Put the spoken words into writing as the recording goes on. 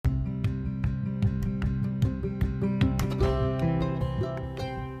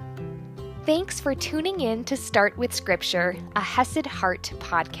Thanks for tuning in to Start with Scripture, a Hesed Heart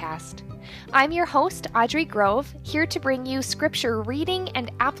podcast. I'm your host, Audrey Grove, here to bring you scripture reading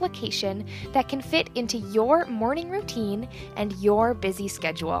and application that can fit into your morning routine and your busy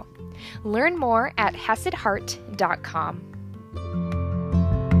schedule. Learn more at HesedHeart.com.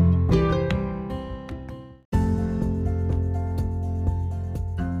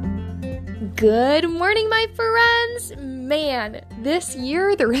 Good morning, my friends. Man, this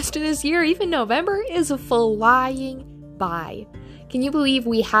year, the rest of this year, even November, is flying by. Can you believe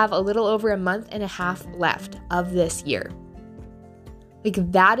we have a little over a month and a half left of this year?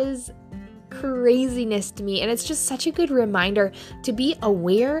 That is craziness to me. And it's just such a good reminder to be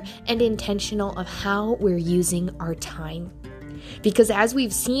aware and intentional of how we're using our time. Because as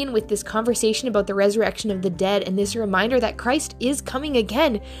we've seen with this conversation about the resurrection of the dead and this reminder that Christ is coming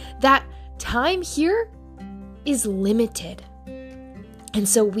again, that time here is limited. And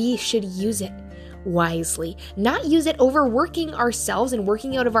so we should use it wisely, not use it overworking ourselves and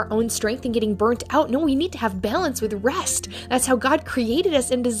working out of our own strength and getting burnt out. No, we need to have balance with rest. That's how God created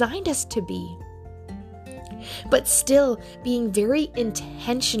us and designed us to be. But still being very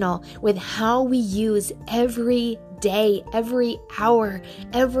intentional with how we use every day, every hour,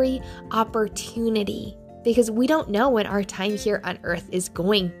 every opportunity, because we don't know when our time here on earth is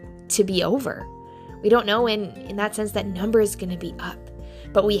going to be over. We don't know in that sense that number is going to be up.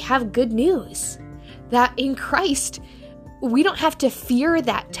 But we have good news that in Christ, we don't have to fear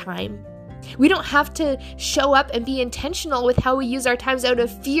that time. We don't have to show up and be intentional with how we use our times out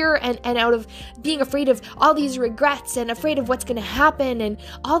of fear and out of being afraid of all these regrets and afraid of what's going to happen and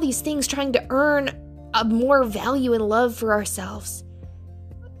all these things, trying to earn a more value and love for ourselves.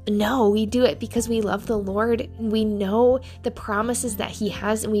 No, we do it because we love the Lord and we know the promises that He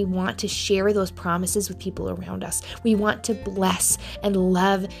has, and we want to share those promises with people around us. We want to bless and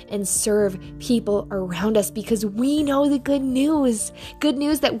love and serve people around us because we know the good news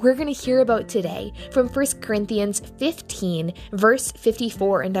that we're going to hear about today from 1 Corinthians 15, verse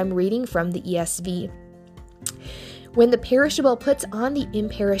 54, and I'm reading from the ESV. When the perishable puts on the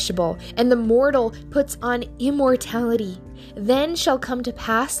imperishable, and the mortal puts on immortality, then shall come to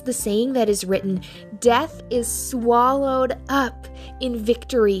pass the saying that is written, death is swallowed up in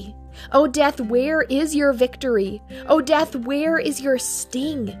victory. O death, where is your victory? O death, where is your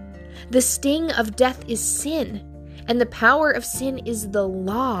sting? The sting of death is sin, and the power of sin is the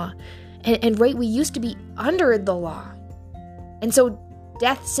law. And right, we used to be under the law. And so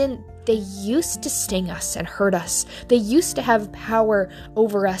death, sin, they used to sting us and hurt us. They used to have power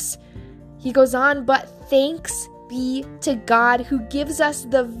over us. He goes on, but thanks be to God who gives us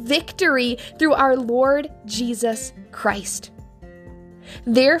the victory through our Lord Jesus Christ.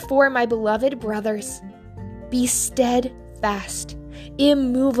 Therefore, my beloved brothers, be steadfast,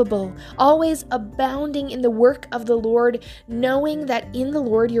 immovable, always abounding in the work of the Lord, knowing that in the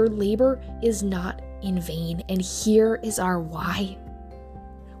Lord your labor is not in vain. And here is our why.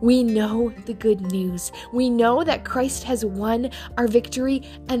 We know the good news. We know that Christ has won our victory,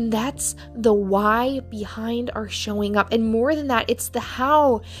 and that's the why behind our showing up. And more than that, it's the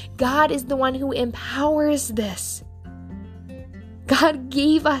how. God is the one who empowers this. God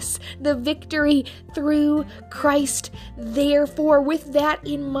gave us the victory through Christ. Therefore, with that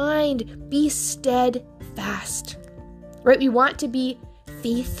in mind, be steadfast. Right? We want to be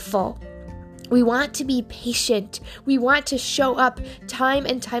faithful. We want to be patient. We want to show up time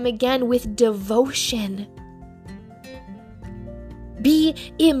and time again with devotion. Be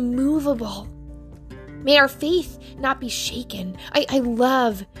immovable. May our faith not be shaken. I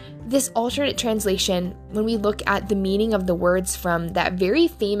love this alternate translation when we look at the meaning of the words from that very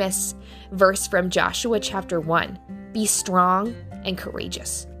famous verse from Joshua chapter 1. Be strong and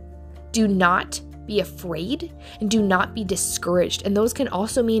courageous. Do not be afraid and do not be discouraged. And those can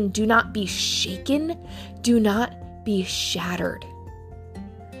also mean do not be shaken, do not be shattered.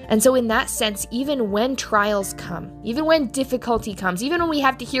 And so in that sense, even when trials come, even when difficulty comes, even when we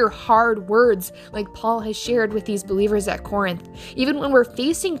have to hear hard words like Paul has shared with these believers at Corinth, even when we're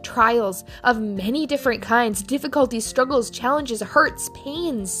facing trials of many different kinds, difficulties, struggles, challenges, hurts,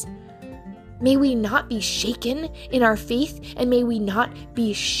 pains, may we not be shaken in our faith, and may we not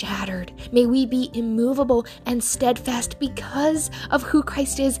be shattered. May we be immovable and steadfast because of who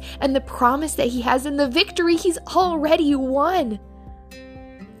Christ is and the promise that He has and the victory He's already won.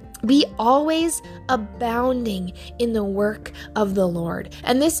 Be always abounding in the work of the Lord.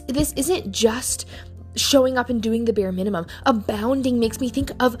 And this isn't just showing up and doing the bare minimum. Abounding makes me think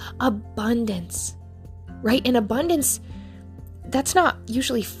of abundance, right? And abundance, that's not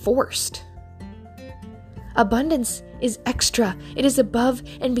usually forced. Abundance is extra. It is above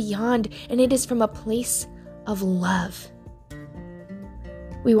and beyond, and it is from a place of love.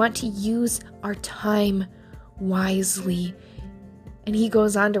 We want to use our time wisely. And he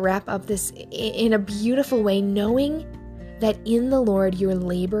goes on to wrap up this in a beautiful way, knowing that in the Lord your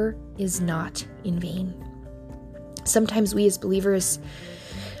labor is not in vain. Sometimes we as believers,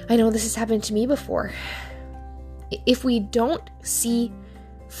 I know this has happened to me before, if we don't see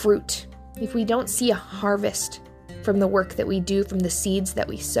fruit, if we don't see a harvest from the work that we do, from the seeds that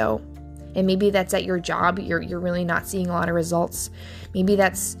we sow, and maybe that's at your job, you're really not seeing a lot of results. Maybe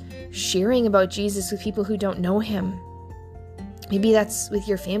that's sharing about Jesus with people who don't know him. Maybe that's with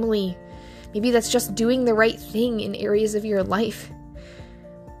your family. Maybe that's just doing the right thing in areas of your life.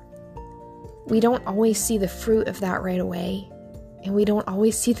 We don't always see the fruit of that right away. And we don't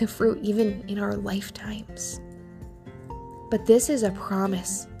always see the fruit even in our lifetimes. But this is a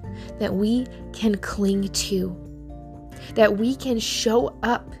promise that we can cling to, that we can show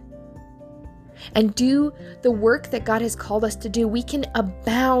up and do the work that God has called us to do. We can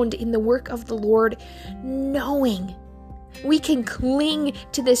abound in the work of the Lord, knowing we can cling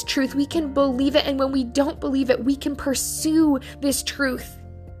to this truth. We can believe it. And when we don't believe it, we can pursue this truth,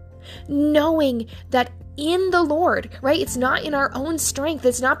 knowing that in the Lord, right? It's not in our own strength.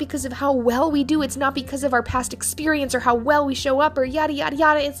 It's not because of how well we do. It's not because of our past experience or how well we show up or yada, yada,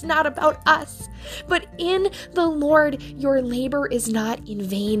 yada. It's not about us. But in the Lord, your labor is not in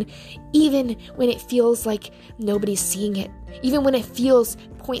vain, even when it feels like nobody's seeing it, even when it feels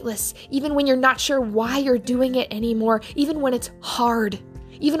pointless, even when you're not sure why you're doing it anymore, even when it's hard,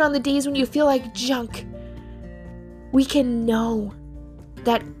 even on the days when you feel like junk. We can know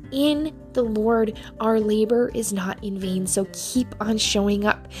that in the Lord, our labor is not in vain. So keep on showing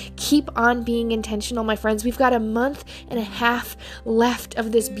up. Keep on being intentional, my friends. We've got a month and a half left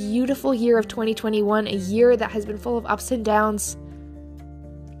of this beautiful year of 2021, a year that has been full of ups and downs.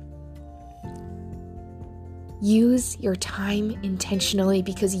 Use your time intentionally,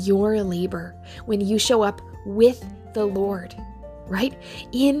 because your labor, when you show up with the Lord, right?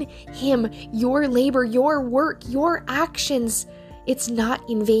 In him, your labor, your work, your actions, it's not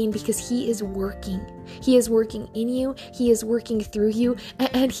in vain, because he is working. He is working in you. He is working through you,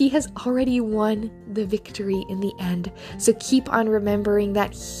 and he has already won the victory in the end. So keep on remembering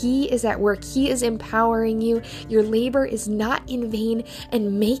that he is at work. He is empowering you. Your labor is not in vain,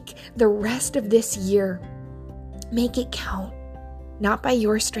 and make the rest of this year, make it count, not by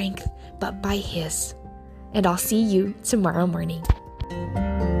your strength, but by his. And I'll see you tomorrow morning.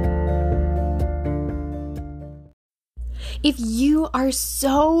 If you are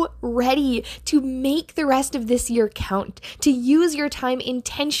so ready to make the rest of this year count, to use your time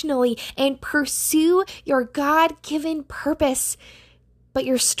intentionally and pursue your God-given purpose, but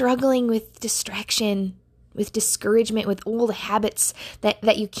you're struggling with distraction, with discouragement, with old habits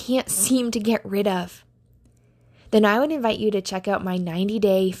that you can't seem to get rid of, then I would invite you to check out my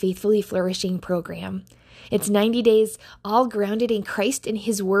 90-day Faithfully Flourishing program. It's 90 days all grounded in Christ and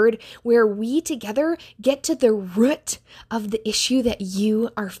his word, where we together get to the root of the issue that you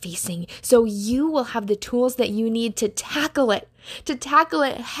are facing. So you will have the tools that you need to tackle it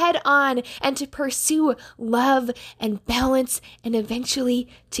head on, and to pursue love and balance, and eventually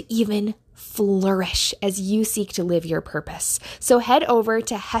to even flourish as you seek to live your purpose. So head over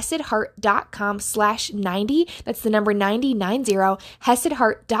to HesedHeart.com/90. That's the number 90,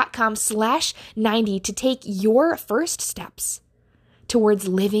 HesedHeart.com/90 to take your first steps towards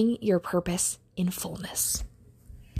living your purpose in fullness.